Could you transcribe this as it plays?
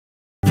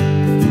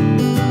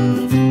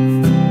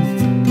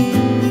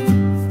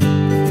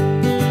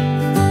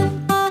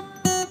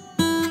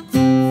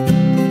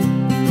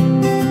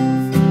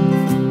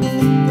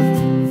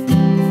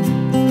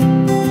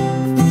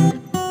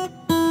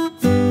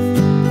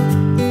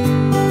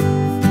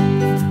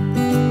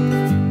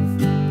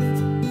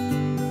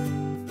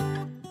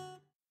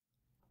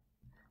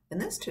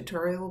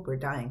tutorial, we're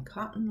dyeing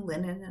cotton,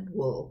 linen, and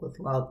wool with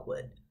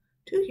logwood.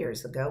 2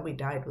 years ago, we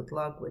dyed with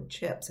logwood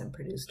chips and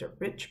produced a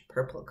rich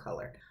purple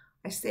color.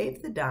 I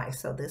saved the dye,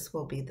 so this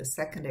will be the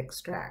second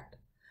extract.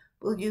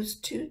 We'll use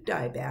 2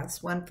 dye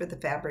baths, one for the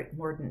fabric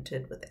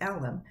mordanted with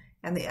alum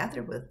and the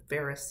other with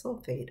ferrous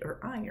sulfate or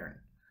iron.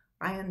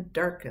 Iron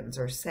darkens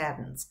or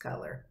saddens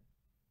color.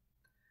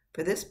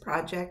 For this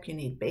project, you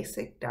need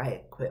basic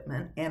dye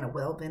equipment and a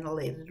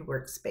well-ventilated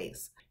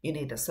workspace. You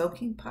need a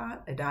soaking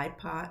pot, a dye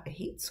pot, a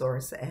heat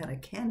source, and a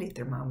candy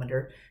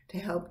thermometer to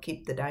help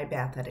keep the dye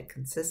bath at a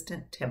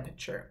consistent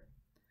temperature.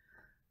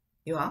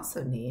 You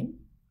also need,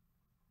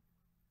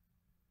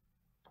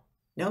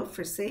 note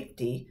for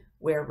safety,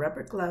 wear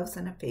rubber gloves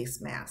and a face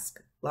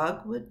mask.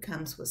 Logwood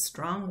comes with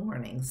strong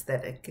warnings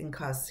that it can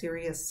cause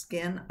serious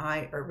skin,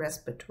 eye, or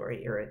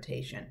respiratory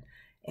irritation,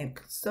 and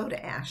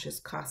soda ash is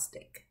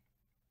caustic.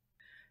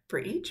 For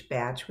each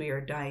batch, we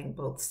are dyeing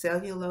both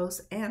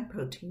cellulose and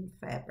protein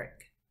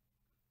fabric.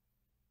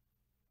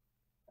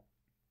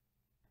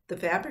 The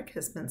fabric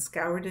has been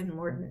scoured and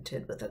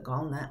mordanted with a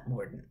gallnut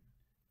mordant.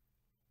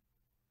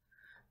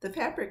 The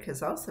fabric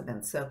has also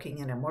been soaking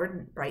in a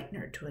mordant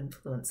brightener to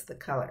influence the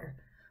color.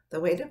 The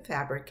weight of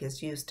fabric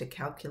is used to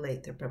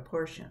calculate the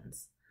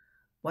proportions.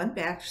 One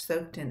batch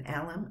soaked in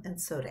alum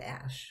and soda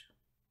ash.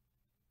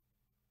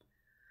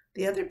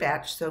 The other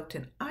batch soaked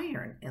in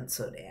iron and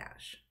soda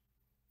ash.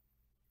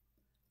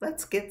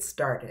 Let's get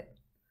started.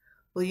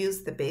 We'll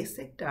use the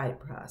basic dye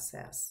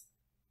process.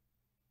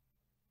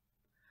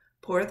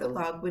 Pour the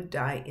logwood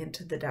dye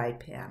into the dye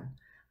pan.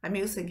 I'm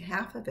using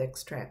half of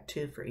extract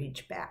 2 for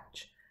each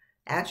batch.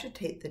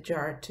 Agitate the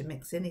jar to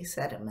mix any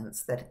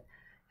sediments that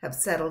have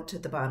settled to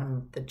the bottom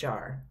of the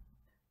jar.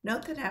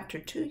 Note that after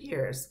 2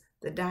 years,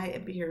 the dye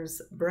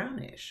appears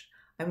brownish.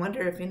 I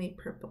wonder if any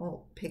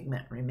purple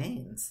pigment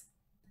remains.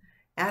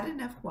 Add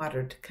enough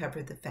water to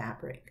cover the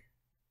fabric.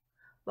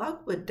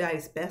 Logwood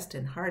dyes best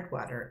in hard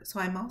water,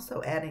 so I'm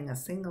also adding a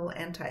single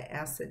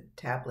anti-acid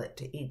tablet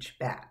to each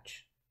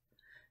batch.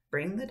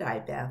 Bring the dye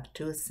bath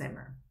to a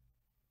simmer.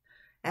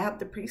 Add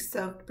the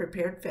pre-soaked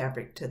prepared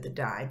fabric to the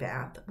dye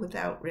bath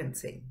without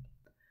rinsing.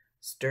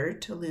 Stir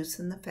to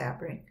loosen the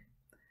fabric.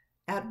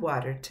 Add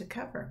water to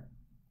cover.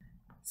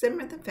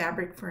 Simmer the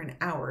fabric for an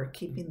hour,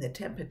 keeping the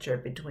temperature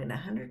between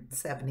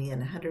 170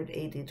 and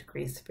 180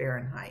 degrees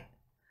Fahrenheit.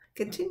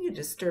 Continue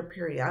to stir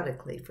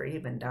periodically for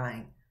even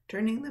dyeing,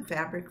 turning the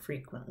fabric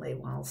frequently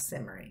while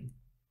simmering.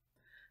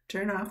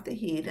 Turn off the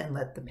heat and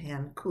let the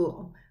pan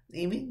cool,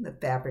 leaving the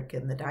fabric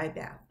in the dye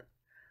bath.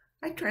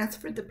 I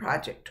transferred the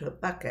project to a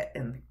bucket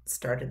and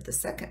started the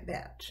second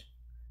batch.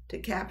 To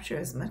capture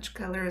as much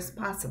color as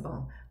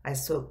possible, I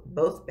soaked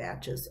both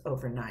batches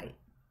overnight.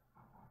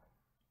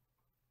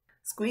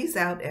 Squeeze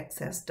out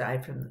excess dye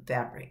from the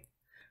fabric.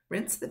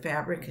 Rinse the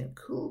fabric in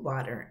cool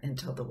water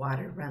until the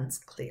water runs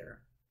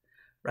clear.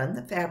 Run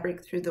the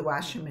fabric through the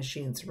washing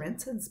machine's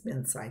rinse and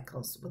spin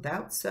cycles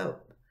without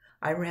soap.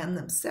 I ran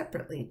them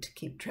separately to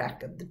keep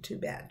track of the 2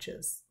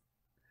 batches.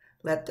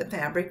 Let the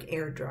fabric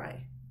air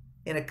dry.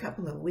 In a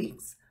couple of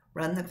weeks,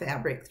 run the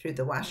fabric through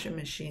the washing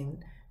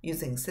machine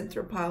using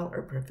Synthropol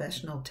or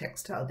professional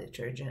textile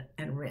detergent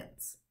and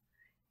rinse.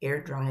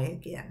 Air dry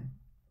again.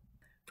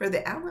 For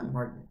the alum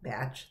mordant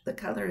batch, the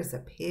color is a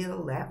pale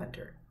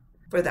lavender.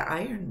 For the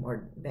iron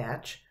mordant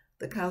batch,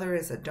 the color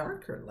is a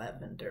darker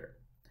lavender.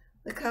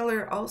 The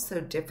color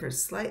also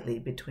differs slightly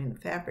between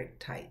fabric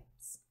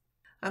types.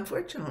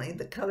 Unfortunately,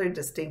 the color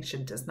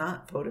distinction does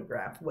not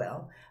photograph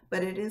well,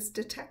 but it is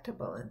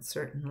detectable in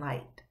certain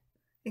light.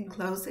 In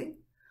closing,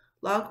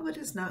 logwood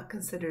is not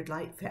considered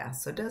light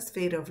fast, so does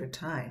fade over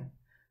time.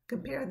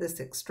 Compare this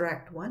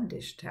extract 1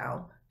 dish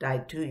towel,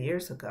 dyed 2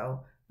 years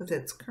ago, with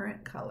its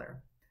current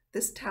color.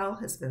 This towel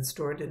has been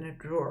stored in a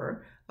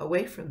drawer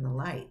away from the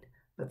light,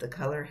 but the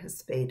color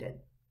has faded.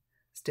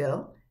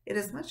 Still, it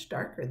is much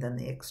darker than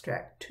the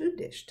extract 2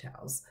 dish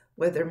towels,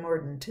 whether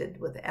mordanted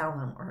with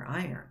alum or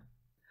iron.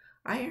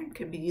 Iron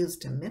can be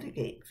used to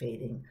mitigate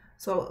fading,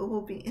 so it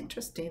will be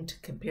interesting to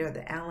compare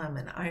the alum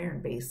and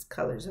iron-based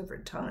colors over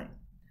time.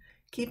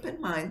 Keep in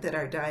mind that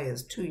our dye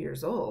is 2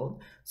 years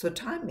old, so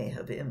time may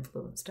have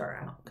influenced our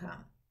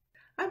outcome.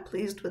 I'm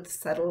pleased with the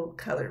subtle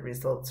color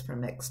results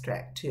from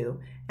extract 2,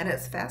 and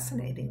it's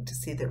fascinating to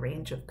see the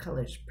range of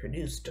colors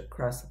produced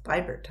across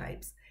fiber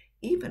types,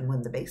 even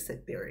when the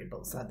basic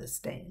variables are the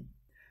same.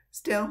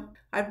 Still,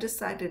 I've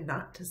decided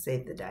not to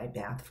save the dye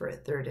bath for a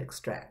 3rd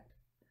extract.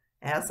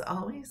 As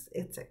always,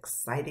 it's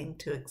exciting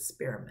to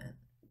experiment.